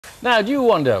Now, do you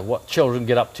wonder what children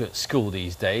get up to at school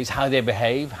these days, how they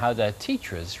behave, how their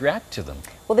teachers react to them?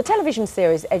 Well, the television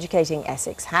series Educating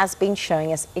Essex has been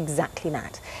showing us exactly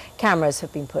that. Cameras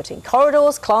have been put in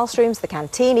corridors, classrooms, the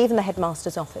canteen, even the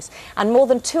headmaster's office. And more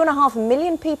than 2.5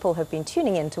 million people have been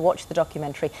tuning in to watch the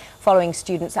documentary following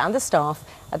students and the staff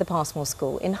at the Passmores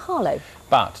school in Harlow.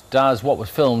 But does what was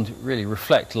filmed really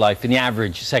reflect life in the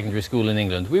average secondary school in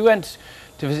England? We went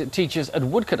to visit teachers at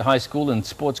Woodcote High School and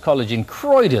Sports College in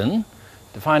Croydon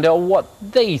to find out what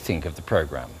they think of the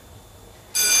programme.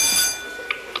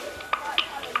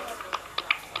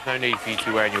 No need for you to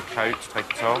be wearing your coat, take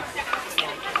it off.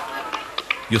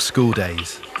 Your school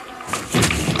days.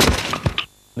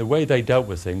 The way they dealt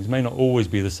with things may not always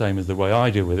be the same as the way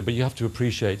I deal with it, but you have to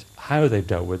appreciate how they've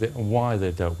dealt with it and why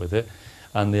they've dealt with it,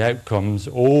 and the outcomes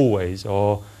always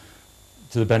are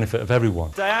to the benefit of everyone.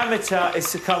 Diameter is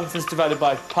circumference divided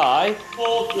by pi.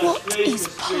 What is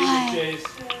pi?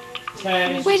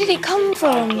 Where did it come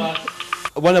from?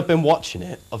 When I've been watching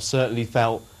it, I've certainly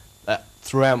felt that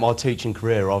throughout my teaching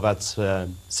career I've had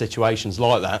situations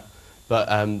like that, but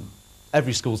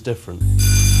every school's different.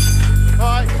 All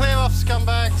right, clear off,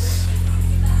 scumbags.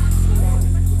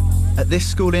 At this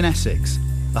school in Essex,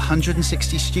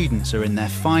 160 students are in their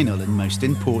final and most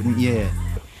important year.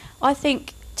 I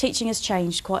think teaching has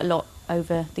changed quite a lot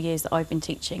over the years that I've been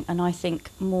teaching, and I think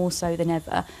more so than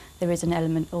ever there is an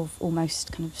element of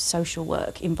almost kind of social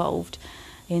work involved,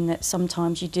 in that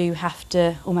sometimes you do have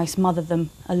to almost mother them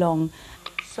along.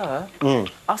 Sir,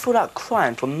 I feel like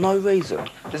crying for no reason.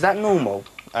 Is that normal?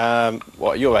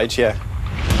 What, your age, yeah.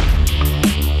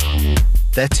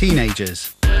 They're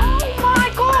teenagers. Oh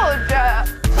my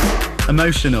God!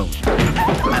 Emotional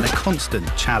and a constant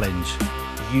challenge.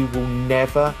 You will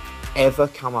never, ever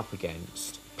come up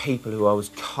against people who are as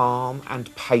calm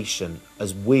and patient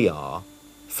as we are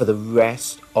for the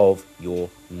rest of your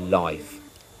life.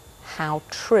 How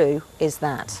true is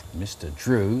that? Mr.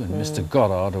 Drew and Mr.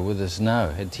 Goddard are with us now.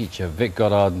 Head teacher Vic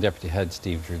Goddard and Deputy Head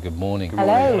Steve Drew. Good morning. Hello.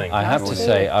 Good morning. I have to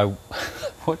say, I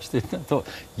watched it and I thought,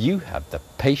 you have the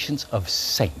patience of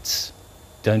saints,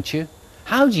 don't you?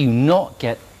 How do you not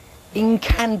get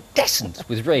incandescent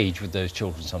with rage with those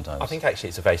children sometimes? I think actually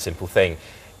it's a very simple thing.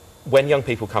 When young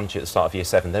people come to you at the start of year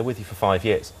 7, they're with you for 5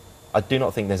 years. I do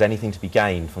not think there's anything to be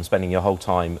gained from spending your whole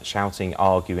time shouting,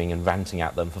 arguing and ranting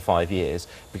at them for 5 years,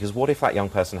 because what if that young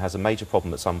person has a major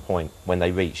problem at some point when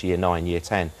they reach year 9, year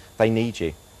 10? They need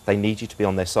you. They need you to be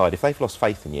on their side. If they've lost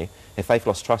faith in you, if they've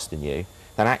lost trust in you,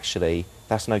 then actually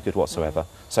that's no good whatsoever.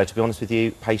 So to be honest with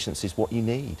you, patience is what you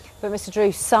need. But Mr. Drew,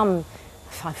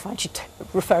 I find you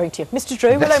referring to you. Mr.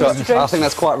 Drew, hello Mr. Drew. I think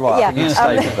that's quite right. Yeah. I think you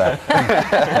stay with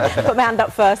that. Put my hand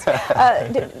up first.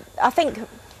 I think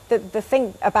the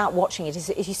thing about watching it is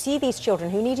you see these children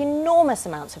who need enormous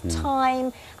amounts of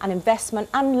time and investment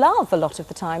and love a lot of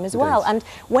the time as well. And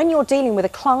when you're dealing with a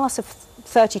class of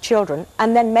 30 children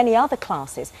and then many other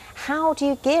classes, how do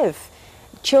you give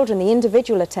children the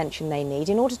individual attention they need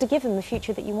in order to give them the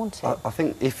future that you want to? I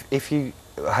think if you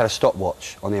had a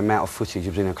stopwatch on the amount of footage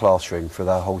was in a classroom for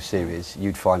the whole series,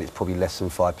 you'd find it's probably less than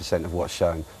 5% of what's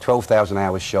shown. 12,000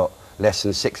 hours shot, less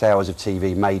than 6 hours of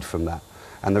TV made from that.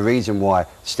 And the reason why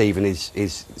Stephen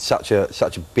is such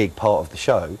a big part of the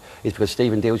show is because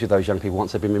Stephen deals with those young people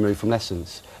once they've been removed from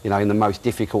lessons, you know, in the most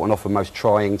difficult and often most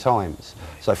trying times.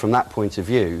 So from that point of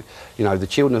view, you know, the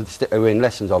children who are in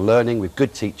lessons are learning with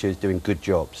good teachers, doing good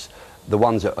jobs. The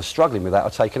ones that are struggling with that are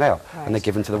taken out, and they're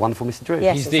given to the wonderful Mr. Drew.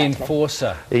 Yes, He's the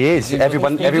enforcer. He is.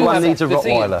 Everyone needs a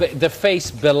Rottweiler. The face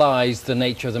belies the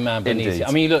nature of the man beneath Indeed. it.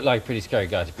 I mean, you look like a pretty scary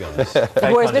guy, to be honest.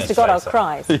 Whereas Mr. Goddard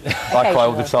cries. I cry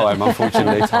all the time,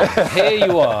 unfortunately. Here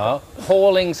you are,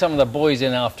 hauling some of the boys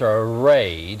in after a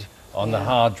raid on the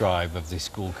hard drive of the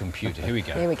school computer. Here we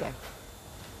go. Here we go.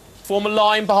 Form a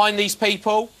line behind these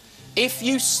people. If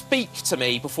you speak to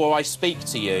me before I speak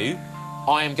to you,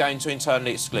 I am going to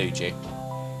internally exclude you.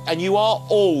 And you are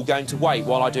all going to wait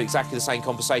while I do exactly the same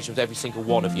conversation with every single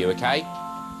one of you, OK?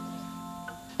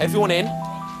 Everyone in?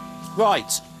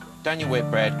 Right. Daniel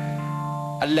Whitbread,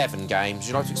 11 games. Would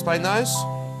you like to explain those?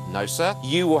 No, sir.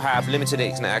 You will have limited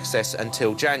internet access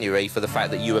until January for the fact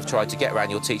that you have tried to get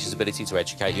around your teacher's ability to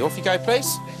educate you. Off you go,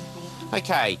 please.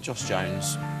 OK, Josh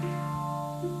Jones,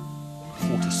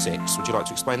 46. Would you like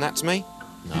to explain that to me?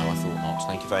 No, I thought not.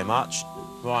 Thank you very much.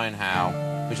 Ryan Howe,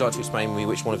 would you like to explain to me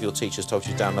which one of your teachers told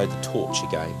you to download the Torture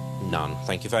game? None.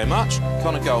 Thank you very much.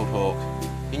 Connor Goldhawk,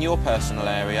 in your personal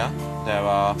area, there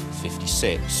are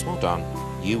 56. Well done.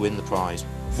 You win the prize.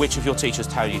 Which of your teachers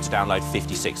told you to download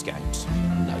 56 games?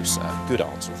 No, sir. Good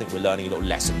answer. I think we're learning a little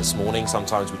lesson this morning.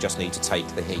 Sometimes we just need to take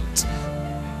the heat.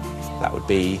 That would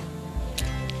be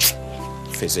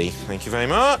fizzy. Thank you very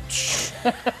much.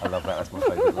 I love that. That's my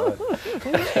favourite line.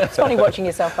 It's funny watching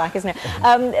yourself back, isn't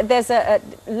it? There's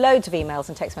loads of emails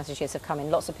and text messages have come in.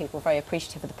 Lots of people very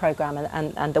appreciative of the programme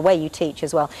and the way you teach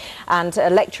as well. And a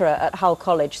lecturer at Hull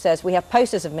College says, we have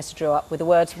posters of Mr Drew up with the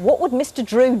words, "What would Mr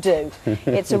Drew do?"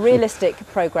 It's a realistic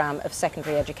programme of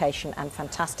secondary education and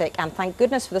fantastic. And thank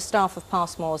goodness for the staff of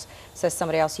Passmores, says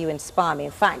somebody else, you inspire me.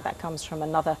 In fact, that comes from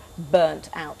another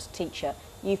burnt-out teacher.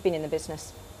 You've been in the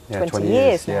business 20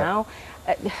 years now.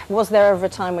 Was there ever a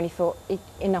time when you thought,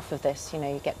 enough of this, you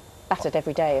know, you get battered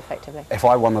every day, effectively? If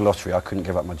I won the lottery, I couldn't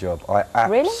give up my job. I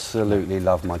absolutely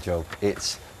love my job.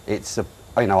 It's a,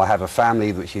 you know, I have a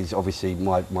family, which is obviously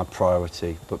my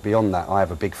priority, but beyond that, I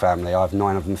have a big family. I have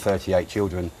 938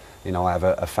 children. You know, I have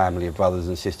a family of brothers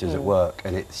and sisters at work,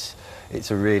 and it's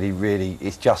a really,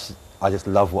 it's just, I just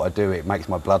love what I do. It makes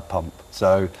my blood pump.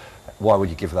 So why would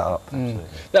you give that up? I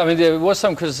mean, there was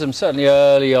some criticism, certainly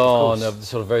early on, of the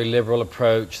sort of very liberal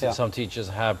approach that some teachers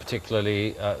have,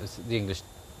 particularly the English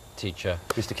teacher.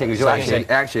 Mr King, who's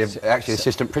actually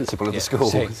assistant principal of the school.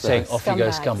 Saying, off you go,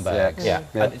 scumbags. Yeah.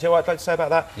 And do you know what I'd like to say about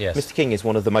that? Yes. Mr King is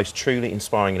one of the most truly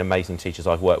inspiring and amazing teachers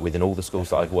I've worked with in all the schools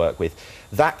that I've worked with.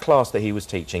 That class that he was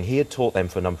teaching, he had taught them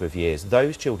for a number of years.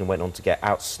 Those children went on to get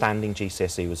outstanding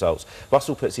GCSE results.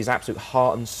 Russell puts his absolute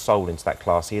heart and soul into that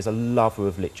class. He is a lover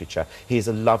of literature. He is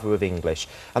a lover of English.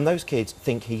 And those kids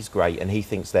think he's great and he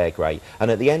thinks they're great.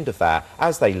 And at the end of that,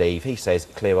 as they leave, he says,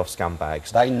 clear off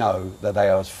scumbags. They know that they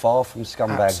are as far from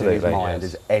scumbags in his mind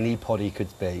as anybody could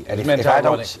be. And if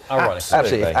adults,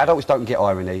 absolutely, if adults don't get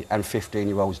irony and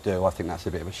 15-year-olds do, I think that's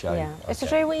a bit of a shame. Yeah. Mr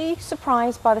Drew, were you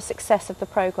surprised by the success of the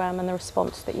programme and the response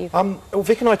that you've... Well,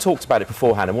 Vic and I talked about it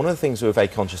beforehand, and one of the things we were very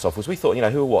conscious of was we thought, you know,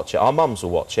 who will watch it? Our mums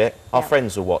will watch it, our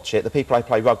friends will watch it, the people I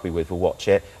play rugby with will watch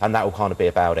it, and that will kind of be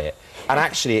about it. And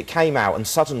actually it came out and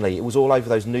suddenly it was all over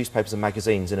those newspapers and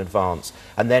magazines in advance,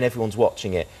 and then everyone's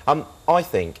watching it. I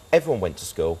think everyone went to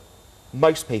school.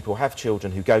 Most people have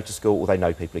children who go to school, or they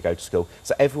know people who go to school,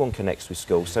 so everyone connects with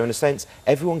school. So in a sense,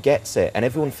 everyone gets it and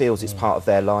everyone feels it's part of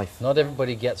their life. Not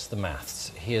everybody gets the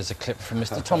maths. Here's a clip from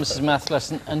Mr Thomas's math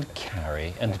lesson, and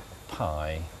carry and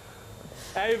pie.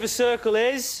 Area of a circle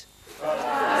is... What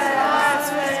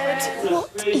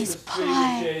is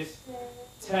pi?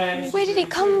 Where did it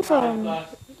come from?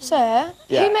 Sir,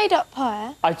 who made up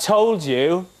pi? I told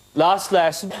you last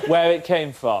lesson where it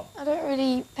came from. I don't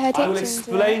really pay attention to it. I will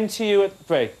explain to you at the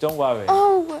break, don't worry.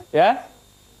 Oh. Yeah?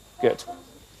 Good.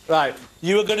 Right,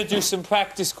 you are going to do some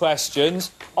practice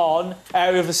questions on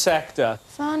area of a sector.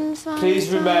 Fun. Please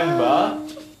remember...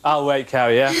 I'll wait,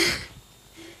 Carrie, yeah?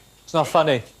 It's not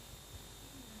funny.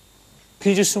 Can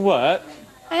you do some work?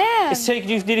 I am. It's taken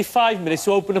you nearly 5 minutes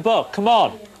to open a book. Come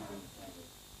on.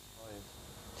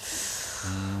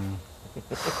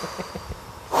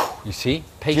 You see?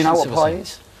 Do you know what pi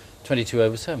is?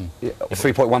 22/7. Yeah,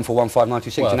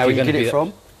 3.141596. Do you know where you get it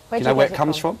from? Do you know where it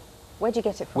comes from? Where do you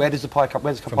get it from? Where does the pi come?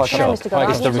 Where does the pi come from?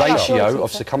 It's the ratio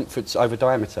of circumference over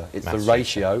diameter. It's the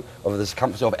ratio of the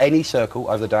circumference of any circle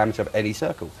over the diameter of any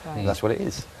circle. Right. That's what it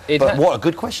is. But what a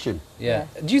good question. Yeah.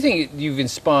 Do you think you've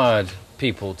inspired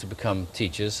people to become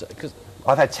teachers? 'Cause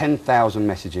I've had 10,000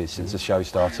 messages since the show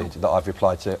started that I've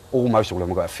replied to almost all of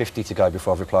them. I've got 50 to go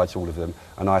before I've replied to all of them,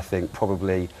 and I think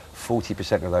probably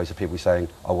 40% of those are people saying,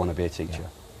 I want to be a teacher.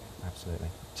 Yeah, absolutely.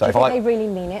 So do you think they really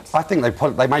mean it? I think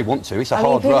they may want to. It's a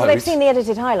hard road. They've seen the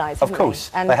edited highlights, of course.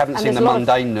 They haven't seen the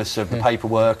mundaneness of the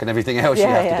paperwork and everything else you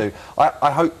have to do. I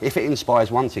hope if it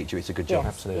inspires one teacher, it's a good job.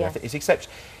 Absolutely. It's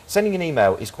exceptional. Sending an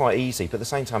email is quite easy, but at the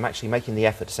same time, actually making the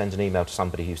effort to send an email to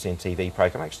somebody who's seen a TV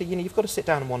programme, actually, you know, you've got to sit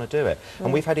down and want to do it.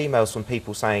 And we've had emails from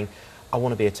people saying, I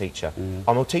want to be a teacher.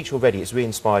 I'm a teacher already, it's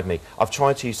re-inspired me. I've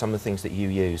tried to use some of the things that you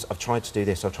use. I've tried to do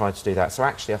this, I've tried to do that. So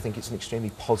actually, I think it's an extremely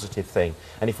positive thing.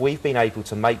 And if we've been able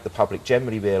to make the public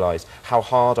generally realise how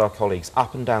hard our colleagues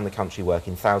up and down the country work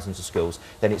in thousands of schools,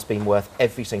 then it's been worth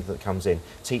every single that comes in.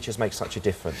 Teachers make such a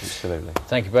difference. Absolutely.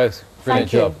 Thank you both. Brilliant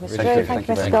job. Thank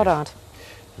you, Mr Goddard.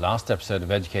 Last episode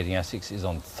of Educating Essex is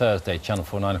on Thursday, Channel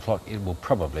 4, 9 o'clock. It will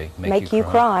probably make you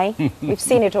cry. We've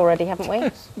seen it already, haven't we?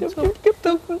 The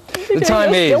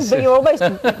time is... You're almost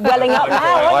welling up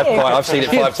now, aren't you? I've seen it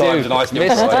 5 times and I still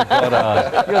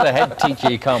cry. You're the head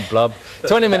teacher, you can't blub.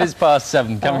 20 minutes past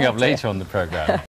 7, coming up later on the programme.